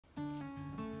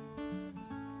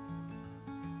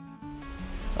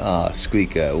Ah,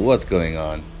 Squeaker, what's going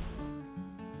on?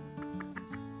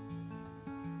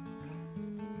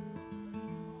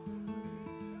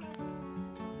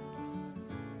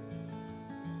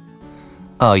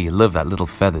 Oh, you love that little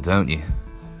feather, don't you?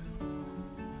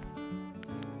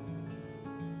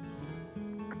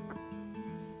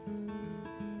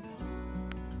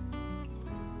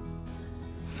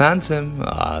 Phantom,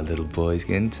 ah, little boy's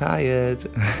getting tired.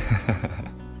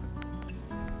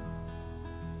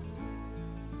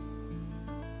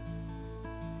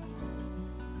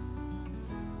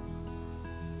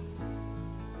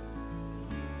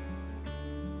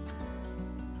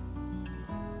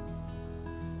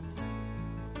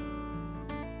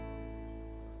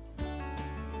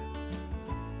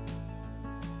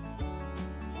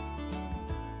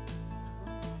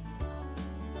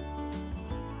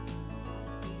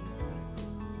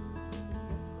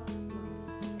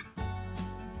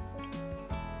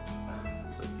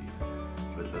 So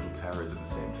cute. With little terrors at the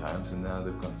same time, so now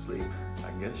they've gone to sleep. I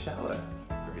can get a shower.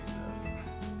 Great stuff.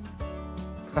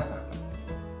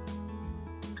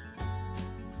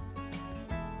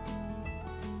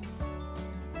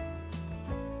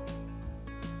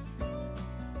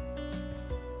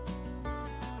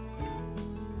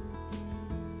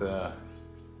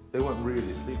 They weren't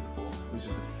really asleep before. It was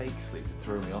just a fake sleep to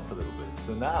throw me off a little bit.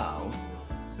 So now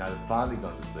they've finally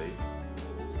gone to sleep,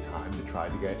 time to try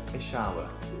to get a shower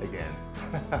again.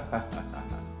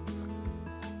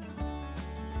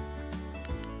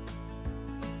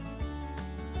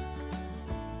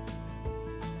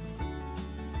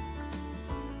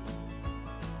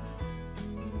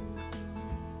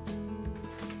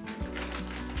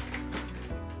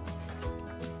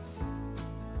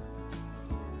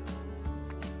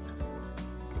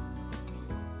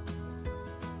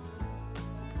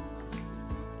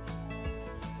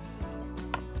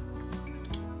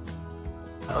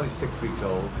 Only 6 weeks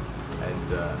old,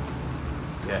 and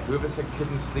yeah, whoever said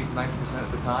kittens sleep 90%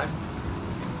 of the time,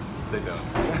 they don't.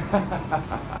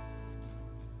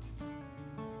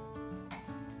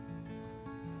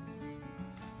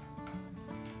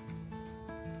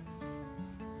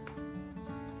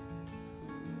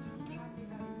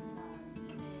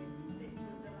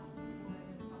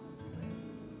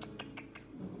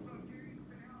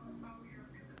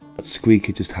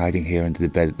 Squeaker just hiding here under the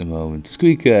bed at the moment.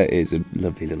 Squeaker is a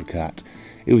lovely little cat.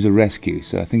 It was a rescue,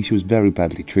 so I think she was very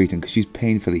badly treated because she's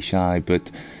painfully shy,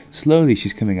 but slowly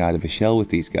she's coming out of a shell with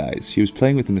these guys. She was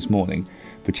playing with them this morning,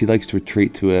 but she likes to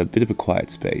retreat to a bit of a quiet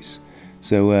space.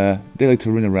 So they like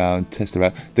to run around, test her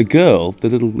out. The girl, the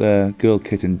little girl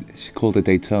kitten, she's called her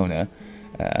Daytona,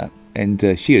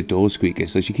 and she adores Squeaker,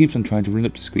 so she keeps on trying to run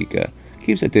up to Squeaker,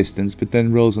 keeps her distance, but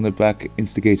then rolls on her back,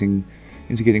 instigating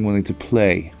wanting to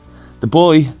play. The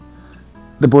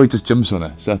boy just jumps on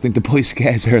her, so I think the boy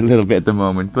scares her a little bit at the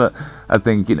moment, but I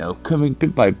think, you know, coming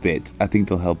bit by bit, I think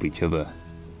they'll help each other.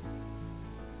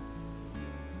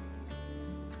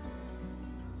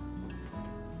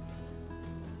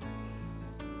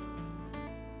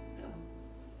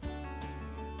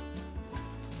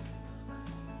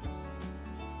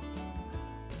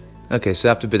 Okay, so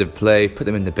after a bit of play, put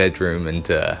them in the bedroom and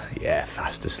yeah,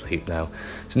 fast asleep now.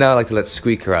 So now I like to let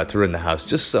Squeaker out to run the house,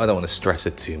 just so I don't want to stress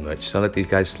it too much. So I let these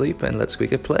guys sleep and let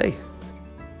Squeaker play.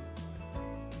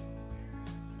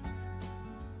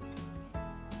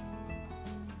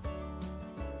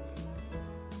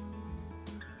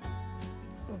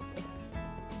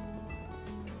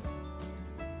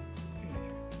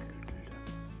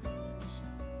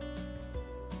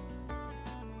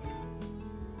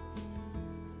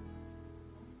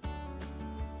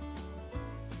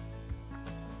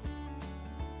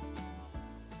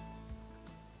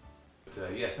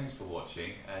 Yeah, thanks for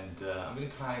watching, and I'm going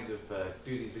to kind of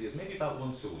do these videos maybe about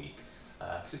once a week,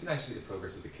 because it'd be nice to see the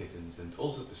progress of the kittens, and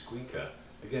also for Squeaker.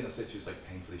 Again, I said she was like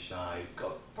painfully shy,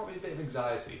 got probably a bit of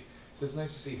anxiety, so it's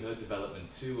nice to see her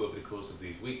development too over the course of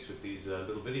these weeks with these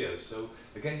little videos. So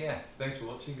again, yeah, thanks for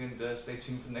watching, and stay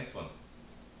tuned for the next one.